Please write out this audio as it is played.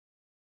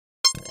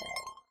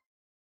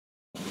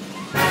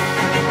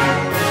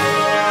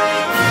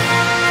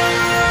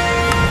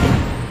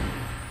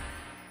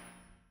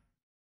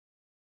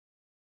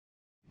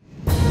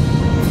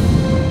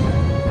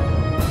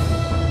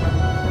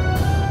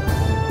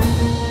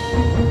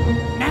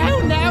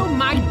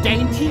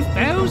dainty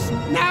foes.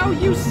 Now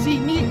you see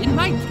me in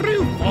my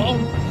true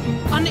form,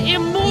 an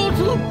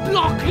immortal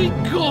blocky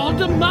god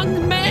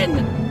among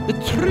men. The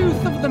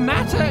truth of the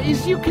matter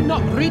is you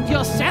cannot rid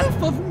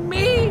yourself of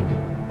me.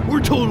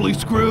 We're totally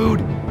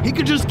screwed. He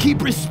could just keep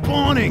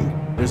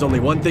respawning. There's only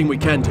one thing we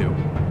can do.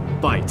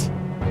 Fight.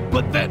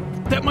 But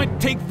that might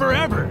take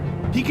forever.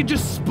 He could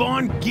just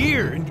spawn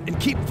gear and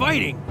keep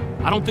fighting.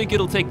 I don't think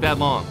it'll take that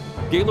long.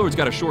 Gaylord's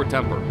got a short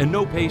temper and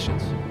no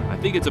patience. I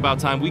think it's about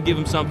time we give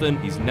him something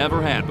he's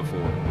never had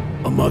before.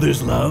 A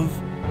mother's love?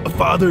 A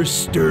father's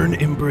stern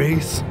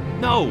embrace?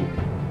 No,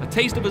 a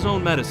taste of his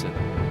own medicine.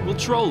 We'll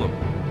troll him.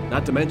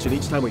 Not to mention,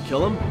 each time we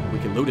kill him, we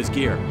can loot his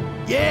gear.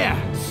 Yeah,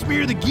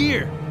 smear the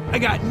gear. I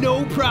got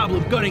no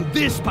problem gunning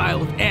this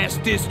pile of ass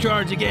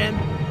discharge again.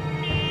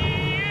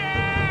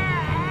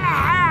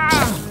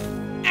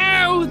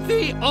 Oh,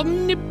 the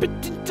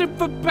omnipotent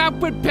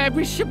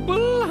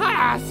perishable.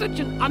 Such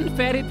an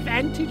unfair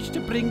advantage to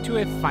bring to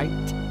a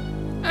fight.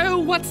 Oh,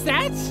 what's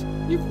that?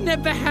 You've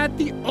never had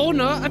the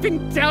honor of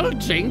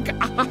indulging.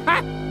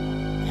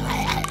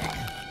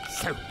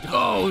 So,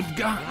 oh,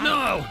 God,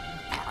 no!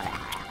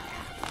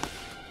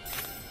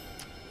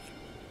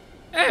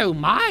 Oh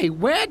my,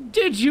 where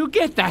did you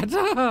get that?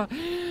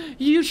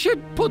 You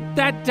should put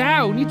that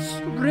down. It's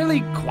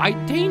really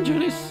quite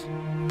dangerous.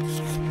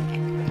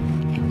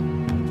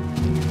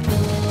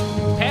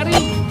 Parry,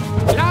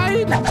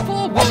 glide,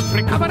 forward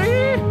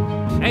recovery.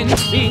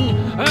 Anything,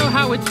 oh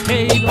how it's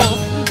paid off.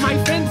 My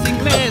fencing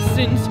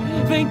lessons,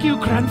 thank you,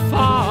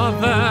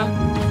 grandfather.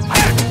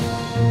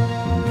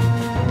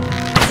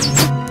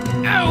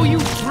 Oh, you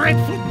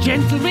dreadful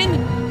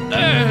gentleman.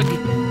 Ugh,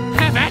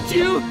 have at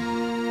you.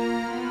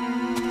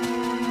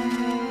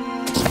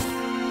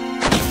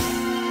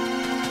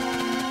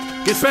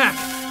 Get back!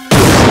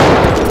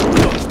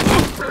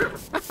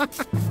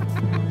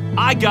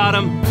 I got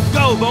him!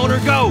 Go, Boner,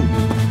 go!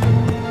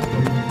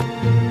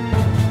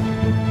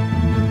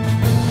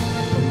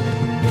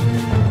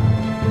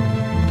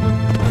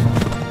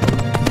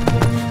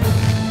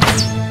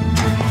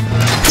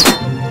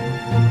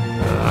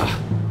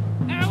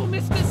 Oh,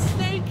 Mr.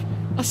 Snake!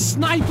 A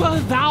sniper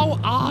thou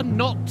art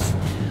not.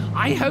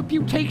 I hope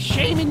you take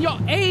shame in your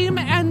aim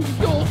and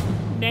your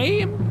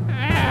name.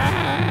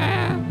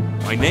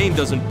 My name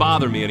doesn't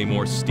bother me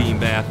anymore, Steam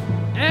Bath.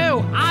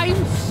 Oh, I'm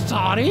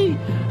sorry,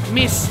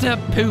 Mr.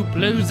 Poop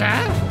Loser.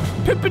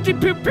 Poopity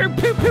poop poop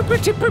poop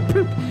poopity poop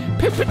poop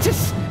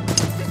poopitis.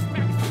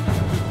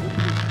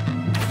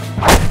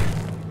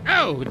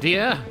 Oh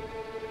dear.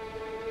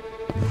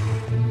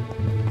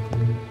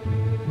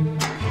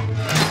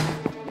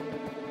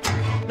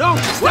 No,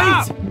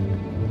 stop! Wait!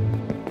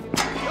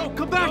 No,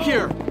 come back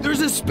here!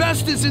 There's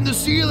asbestos in the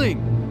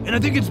ceiling, and I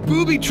think it's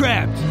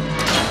booby-trapped.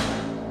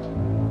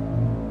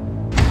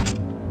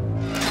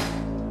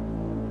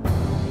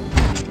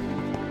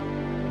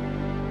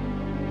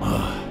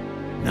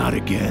 Not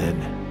again.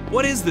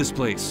 What is this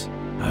place?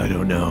 I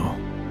don't know.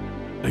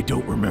 I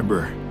don't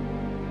remember.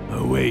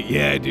 Oh wait,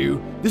 yeah I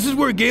do. This is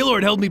where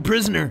Gaylord held me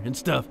prisoner and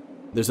stuff.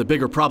 There's a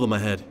bigger problem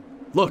ahead.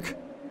 Look!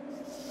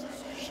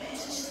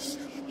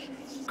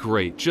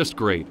 Great, just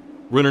great.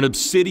 We're in an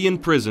obsidian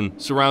prison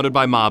surrounded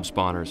by mob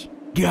spawners.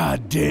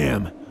 God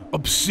damn.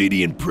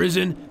 Obsidian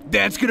Prison?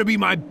 That's gonna be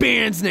my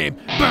band's name.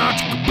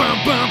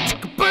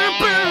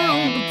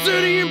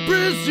 Obsidian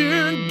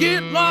Prison,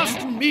 get lost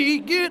in me,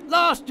 get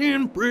lost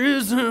in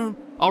prison.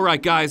 All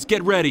right, guys,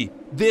 get ready.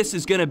 This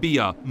is gonna be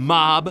a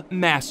mob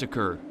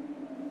massacre.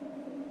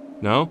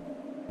 No?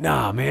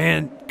 Nah,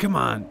 man, come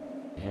on.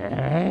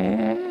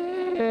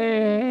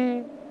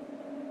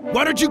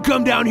 Why don't you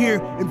come down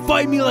here and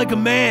fight me like a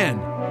man?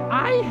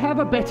 I have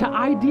a better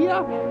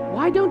idea.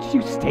 Why don't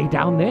you stay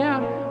down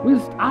there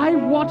whilst I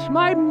watch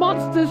my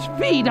monsters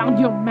feed on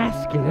your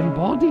masculine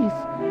bodies?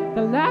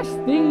 The last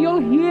thing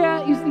you'll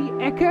hear is the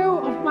echo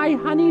of my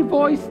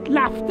honey-voiced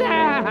laughter.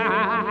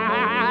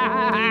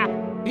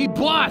 Hey,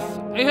 boss,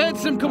 I heard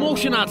some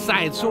commotion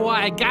outside, so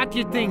I got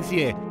your things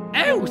here.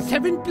 Oh,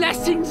 7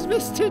 blessings,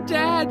 Mr.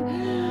 Dad.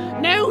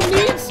 No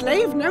need,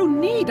 slave, no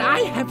need.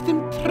 I have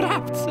them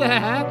trapped.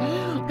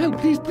 Oh,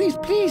 please, please,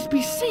 please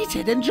be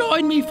seated and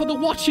join me for the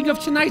watching of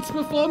tonight's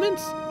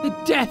performance. The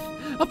death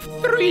of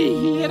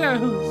 3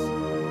 heroes.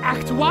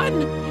 Act 1,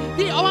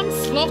 the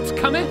onslaught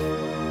cometh.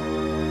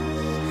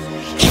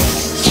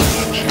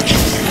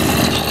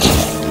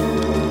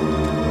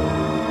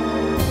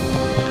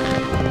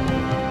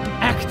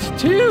 Act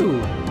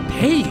 2,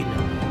 pain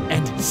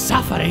and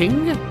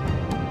suffering.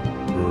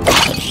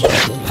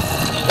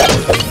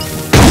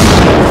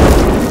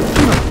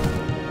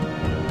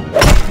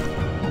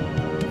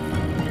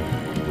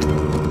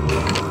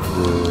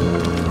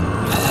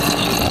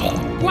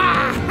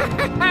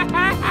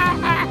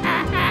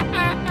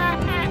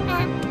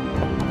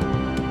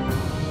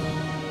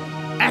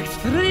 Act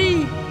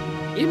 3,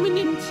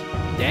 imminent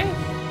death.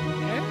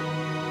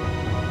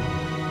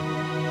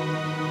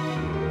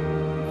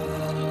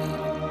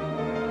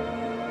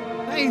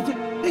 Hey,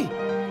 hey,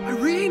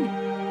 Irene?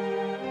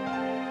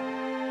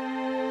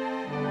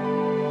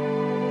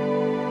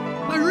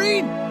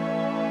 Irene?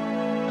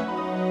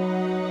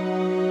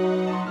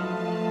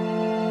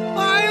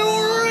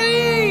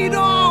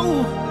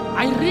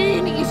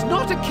 is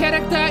not a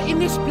character in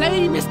this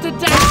play, Mr.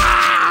 Dad.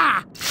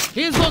 Ah!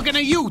 Here's looking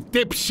at you,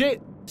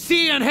 dipshit.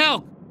 See you in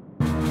hell.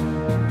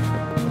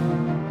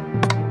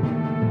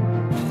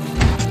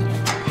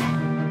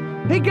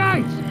 Hey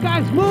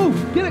guys,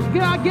 move! Get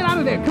out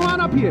of there! Come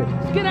on up here!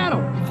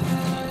 Skedaddle!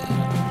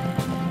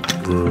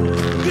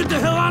 Get the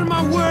hell out of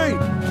my way!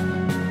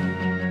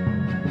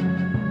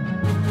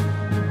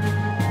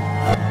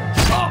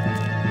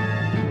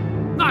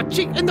 Ah,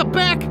 chick in the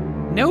back!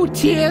 No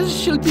tears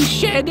shall be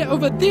shed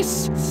over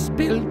this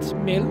spilt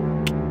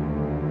milk.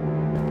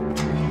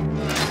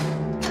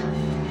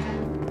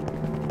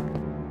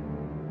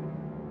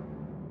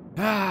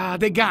 Ah,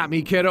 they got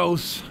me,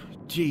 kiddos.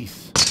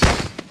 Jeez.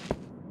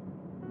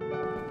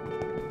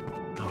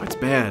 Oh, it's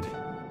bad.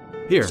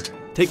 Here,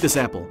 take this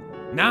apple.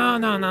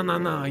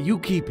 No, you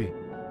keep it.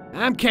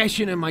 I'm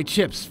cashing in my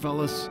chips,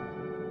 fellas.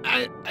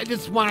 I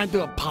just wanted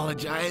to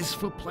apologize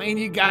for playing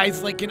you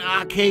guys like an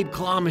arcade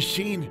claw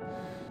machine.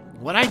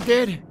 What I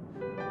did,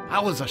 I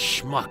was a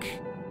schmuck.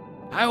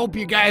 I hope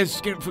you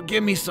guys can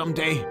forgive me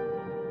someday.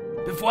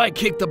 Before I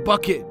kick the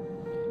bucket,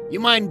 you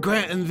mind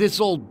granting this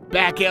old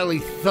back alley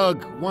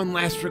thug one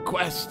last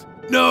request?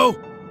 No?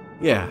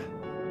 Yeah.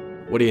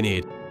 What do you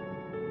need?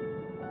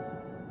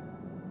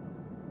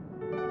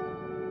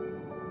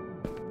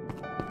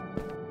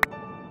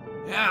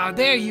 Ah,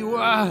 there you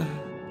are.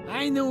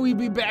 I knew we'd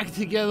be back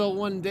together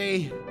one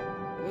day.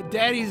 But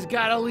Daddy's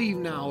gotta leave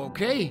now,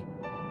 okay?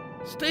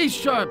 Stay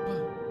sharp.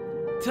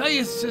 Tell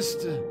your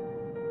sister,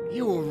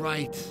 you were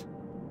right.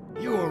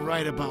 You were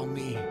right about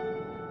me.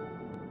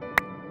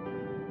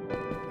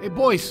 Hey,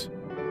 boys,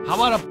 how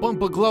about a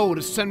bump of glow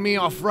to send me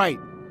off right?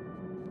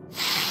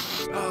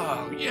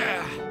 Oh,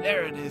 yeah,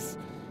 there it is.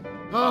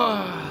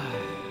 Oh,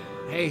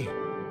 hey,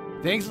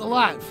 thanks a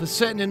lot for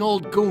setting an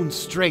old goon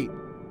straight.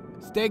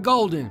 Stay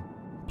golden,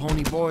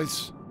 pony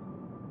boys.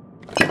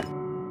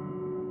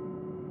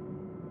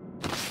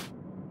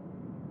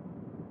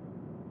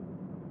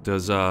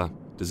 Does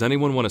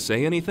anyone want to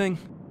say anything?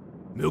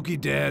 Milky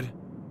Dad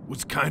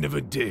was kind of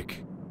a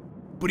dick,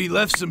 but he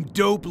left some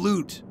dope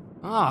loot.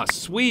 Ah,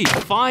 sweet,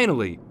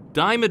 finally!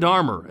 Diamond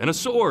armor and a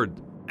sword.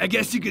 I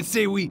guess you could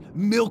say we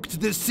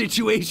milked this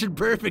situation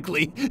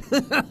perfectly.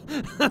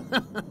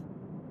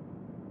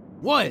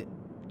 What?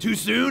 Too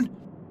soon?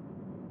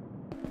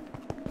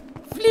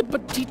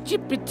 Flippity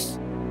jippets.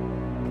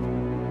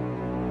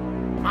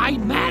 My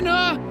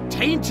manner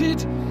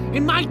tainted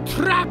and my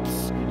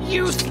traps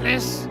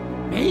useless.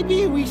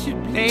 Maybe we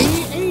should play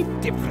a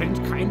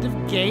different kind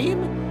of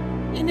game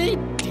in a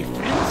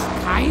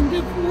different kind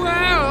of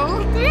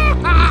world.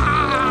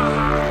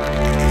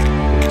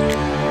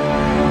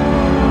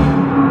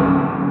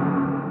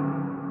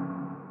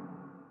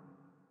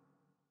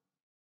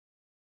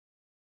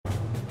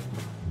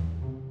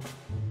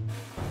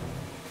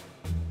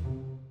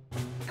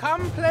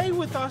 Come play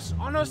with us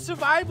on our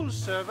survival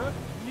server,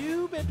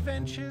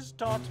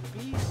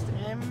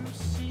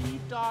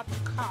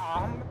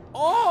 noobadventures.beastmc.com.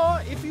 Or,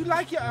 if you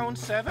like your own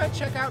server,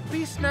 check out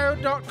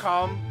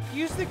beastnode.com.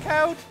 Use the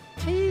code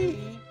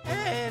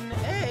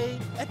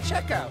TNA at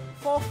checkout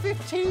for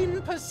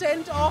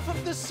 15% off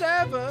of the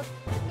server.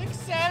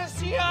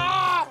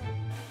 Excelsior!